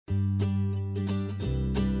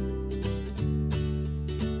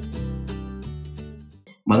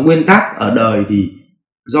Mà nguyên tắc ở đời thì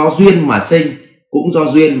do duyên mà sinh, cũng do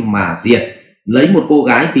duyên mà diệt. Lấy một cô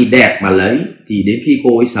gái vì đẹp mà lấy thì đến khi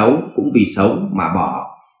cô ấy xấu cũng vì xấu mà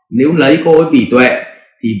bỏ. Nếu lấy cô ấy vì tuệ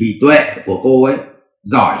thì vì tuệ của cô ấy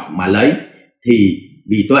giỏi mà lấy, thì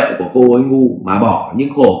vì tuệ của cô ấy ngu mà bỏ.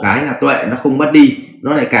 Nhưng khổ cái là tuệ nó không mất đi,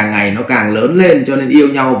 nó lại càng ngày nó càng lớn lên, cho nên yêu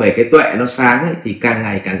nhau về cái tuệ nó sáng ấy, thì càng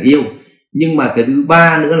ngày càng yêu. Nhưng mà cái thứ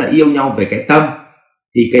ba nữa là yêu nhau về cái tâm.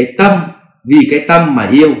 Thì cái tâm, vì cái tâm mà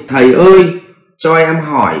yêu. Thầy ơi, cho em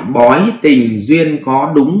hỏi bói tình duyên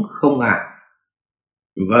có đúng không ạ?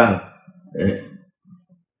 Vâng.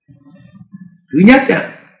 Thứ nhất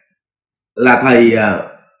là thầy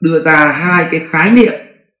đưa ra hai cái khái niệm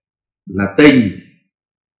là tình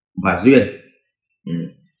và duyên.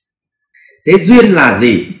 Thế duyên là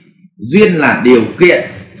gì? Duyên là điều kiện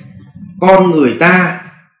con người ta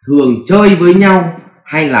thường chơi với nhau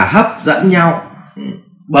hay là hấp dẫn nhau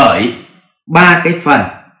bởi ba cái phần.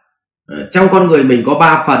 Trong con người mình có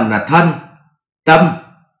ba phần là thân, tâm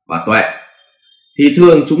và tuệ. Thì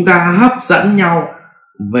thường chúng ta hấp dẫn nhau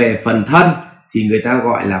về phần thân thì người ta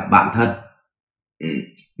gọi là bạn thân.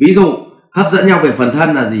 Ví dụ hấp dẫn nhau về phần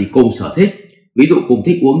thân là gì? Cùng sở thích. Ví dụ cùng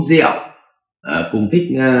thích uống rượu, cùng thích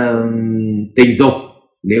tình dục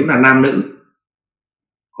nếu là nam nữ.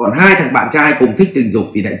 Còn hai thằng bạn trai cùng thích tình dục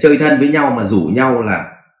thì lại chơi thân với nhau mà rủ nhau là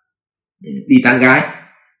đi tán gái.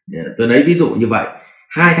 Tôi lấy ví dụ như vậy.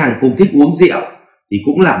 Hai thằng cùng thích uống rượu thì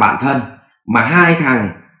cũng là bạn thân, mà hai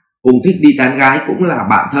thằng cùng thích đi tán gái cũng là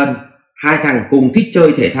bạn thân. Hai thằng cùng thích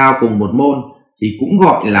chơi thể thao cùng một môn thì cũng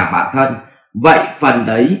gọi là bạn thân. Vậy phần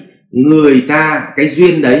đấy người ta, cái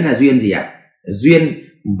duyên đấy là duyên gì ạ? Duyên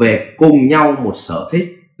về cùng nhau một sở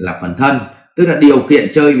thích là phần thân. Tức là điều kiện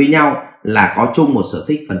chơi với nhau là có chung một sở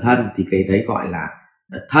thích phần thân, thì cái đấy gọi là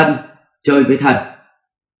thân, chơi với thân.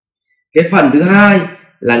 Cái phần thứ hai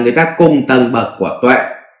là người ta cùng tầng bậc của tuệ.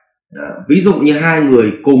 Ví dụ như hai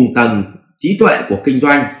người cùng tầng trí tuệ của kinh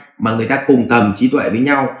doanh mà người ta cùng tầm trí tuệ với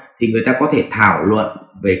nhau thì người ta có thể thảo luận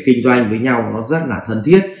về kinh doanh với nhau nó rất là thân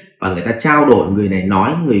thiết, và người ta trao đổi, người này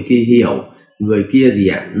nói người kia hiểu, người kia gì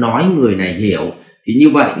ạ? Nói người này hiểu. Thì như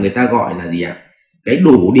vậy người ta gọi là gì ạ? Cái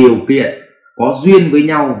đủ điều kiện có duyên với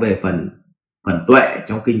nhau về phần tuệ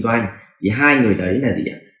trong kinh doanh. Thì hai người đấy là gì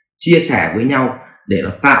ạ? Chia sẻ với nhau để nó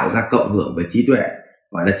tạo ra cộng hưởng về trí tuệ,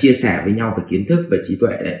 gọi là chia sẻ với nhau về kiến thức, về trí tuệ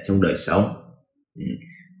đấy trong đời sống.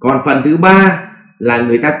 Còn phần thứ ba là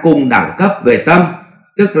người ta cùng đẳng cấp về tâm,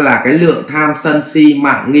 tức là cái lượng tham sân si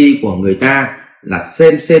mạn nghi của người ta là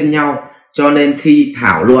xem nhau, cho nên khi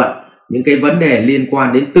thảo luận những cái vấn đề liên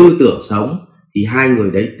quan đến tư tưởng sống thì hai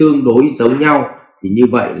người đấy tương đối giống nhau, thì như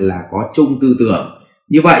vậy là có chung tư tưởng.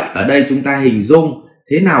 Như vậy ở đây chúng ta hình dung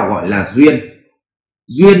thế nào gọi là duyên.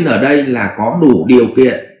 Duyên ở đây là có đủ điều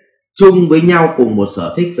kiện chung với nhau cùng một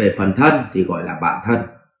sở thích về phần thân thì gọi là bạn thân.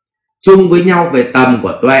 Chung với nhau về tầm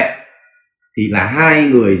của tuệ thì là hai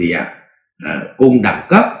người gì ạ? Cùng đẳng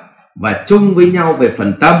cấp. Và chung với nhau về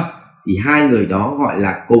phần tâm thì hai người đó gọi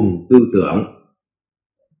là cùng tư tưởng.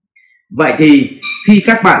 Vậy thì khi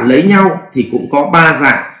các bạn lấy nhau thì cũng có ba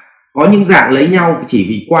dạng. Có những dạng lấy nhau chỉ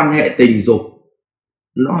vì quan hệ tình dục,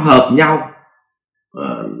 nó hợp nhau,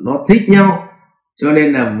 nó thích nhau, cho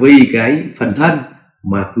nên là vì cái phần thân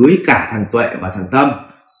mà cưới cả thằng tuệ và thằng tâm.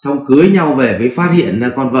 Xong cưới nhau về với phát hiện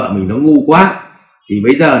là con vợ mình nó ngu quá, thì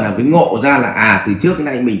bây giờ là mới ngộ ra là từ trước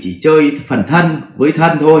nay mình chỉ chơi phần thân với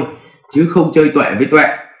thân thôi chứ không chơi tuệ với tuệ.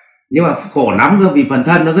 Nhưng mà khổ lắm cơ, vì phần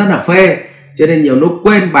thân nó rất là phê, cho nên nhiều lúc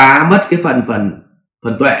quên bá mất cái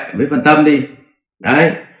phần tuệ với phần tâm đi.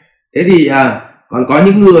 Đấy. Thế thì còn có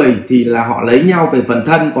những người thì là họ lấy nhau về phần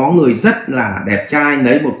thân. Có người rất là đẹp trai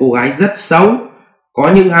lấy một cô gái rất xấu.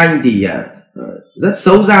 Có những anh thì rất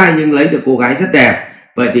xấu dai nhưng lấy được cô gái rất đẹp.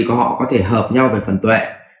 Vậy thì họ có thể hợp nhau về phần tuệ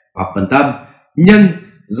hoặc phần tâm. Nhưng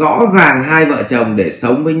rõ ràng hai vợ chồng để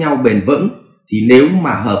sống với nhau bền vững thì nếu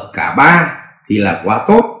mà hợp cả ba thì là quá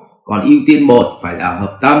tốt. Còn ưu tiên một phải là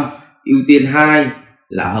hợp tâm, ưu tiên hai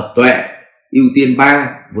là hợp tuệ, ưu tiên ba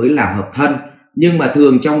với là hợp thân. Nhưng mà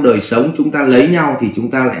thường trong đời sống chúng ta lấy nhau thì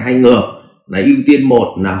chúng ta lại hay ngược, là ưu tiên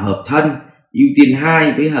một là hợp thân, ưu tiên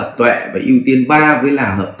hai với hợp tuệ và ưu tiên ba với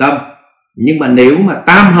là hợp tâm. Nhưng mà nếu mà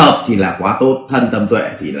tam hợp thì là quá tốt, thân tâm tuệ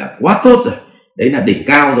thì là quá tốt rồi, đấy là đỉnh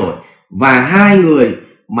cao rồi. Và hai người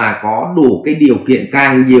mà có đủ cái điều kiện,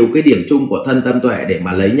 càng nhiều cái điểm chung của thân tâm tuệ để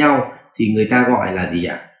mà lấy nhau thì người ta gọi là gì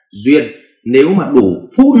ạ? Duyên. Nếu mà đủ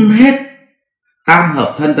full hết tam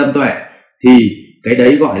hợp thân tâm tuệ thì cái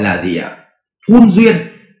đấy gọi là gì ạ? Full duyên.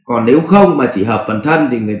 Còn nếu không mà chỉ hợp phần thân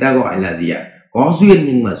thì người ta gọi là gì ạ? Có duyên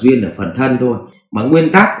nhưng mà duyên ở phần thân thôi. Mà nguyên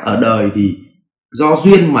tắc ở đời thì do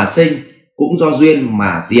duyên mà sinh, cũng do duyên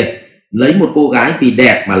mà diệt. Lấy một cô gái vì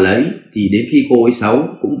đẹp mà lấy thì đến khi cô ấy xấu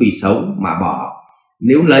cũng vì xấu mà bỏ.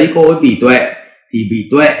 Nếu lấy cô ấy vì tuệ thì vì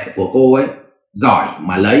tuệ của cô ấy giỏi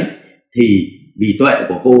mà lấy, thì vì tuệ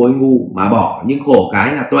của cô ấy ngu mà bỏ. Nhưng khổ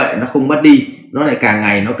cái là tuệ nó không mất đi, nó lại càng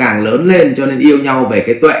ngày nó càng lớn lên, cho nên yêu nhau về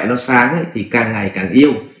cái tuệ nó sáng ấy, thì càng ngày càng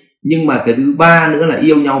yêu. Nhưng mà cái thứ ba nữa là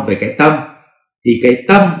yêu nhau về cái tâm. Thì cái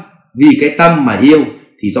tâm, vì cái tâm mà yêu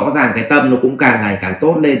thì rõ ràng cái tâm nó cũng càng ngày càng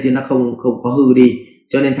tốt lên, chứ nó không có hư đi.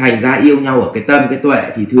 Cho nên thành ra yêu nhau ở cái tâm, cái tuệ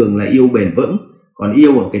thì thường là yêu bền vững. Còn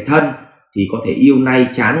yêu ở cái thân thì có thể yêu nay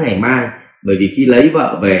chán ngày mai. Bởi vì khi lấy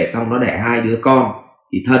vợ về xong nó đẻ 2 đứa con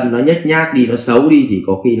thì thân nó nhếch nhác đi, nó xấu đi, thì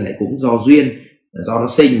có khi lại cũng do duyên, do nó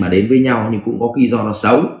sinh mà đến với nhau, nhưng cũng có khi do nó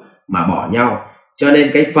xấu mà bỏ nhau. Cho nên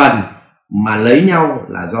cái phần mà lấy nhau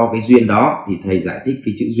là do cái duyên đó, thì thầy giải thích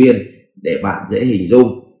cái chữ duyên để bạn dễ hình dung.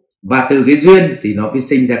 Và từ cái duyên thì nó mới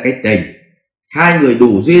sinh ra cái tình. Hai người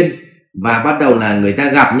đủ duyên và bắt đầu là người ta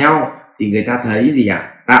gặp nhau thì người ta thấy gì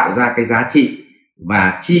ạ? Tạo ra cái giá trị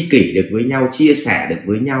và tri kỷ được với nhau, chia sẻ được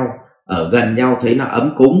với nhau, ở gần nhau thấy nó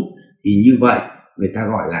ấm cúng, thì như vậy người ta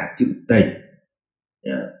gọi là chữ tình.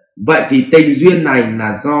 Vậy thì tình duyên này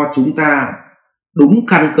là do chúng ta đúng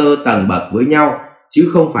căn cơ tầng bậc với nhau, chứ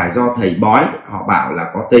không phải do thầy bói họ bảo là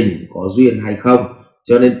có tình, có duyên hay không.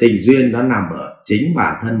 Cho nên tình duyên nó nằm ở chính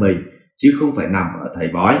bản thân mình, chứ không phải nằm ở thầy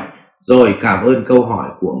bói. Rồi, cảm ơn câu hỏi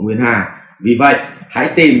của Nguyên Hà. Vì vậy hãy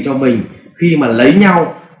tìm cho mình, khi mà lấy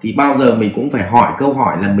nhau thì bao giờ mình cũng phải hỏi câu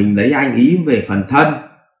hỏi là mình lấy anh ý về phần thân,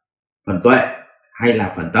 phần tuệ hay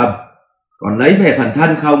là phần tâm. Còn lấy về phần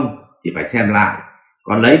thân không thì phải xem lại.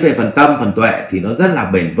 Còn lấy về phần tâm, phần tuệ thì nó rất là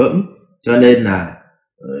bền vững. Cho nên là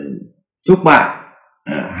chúc bạn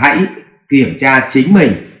hãy kiểm tra chính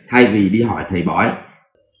mình thay vì đi hỏi thầy bói.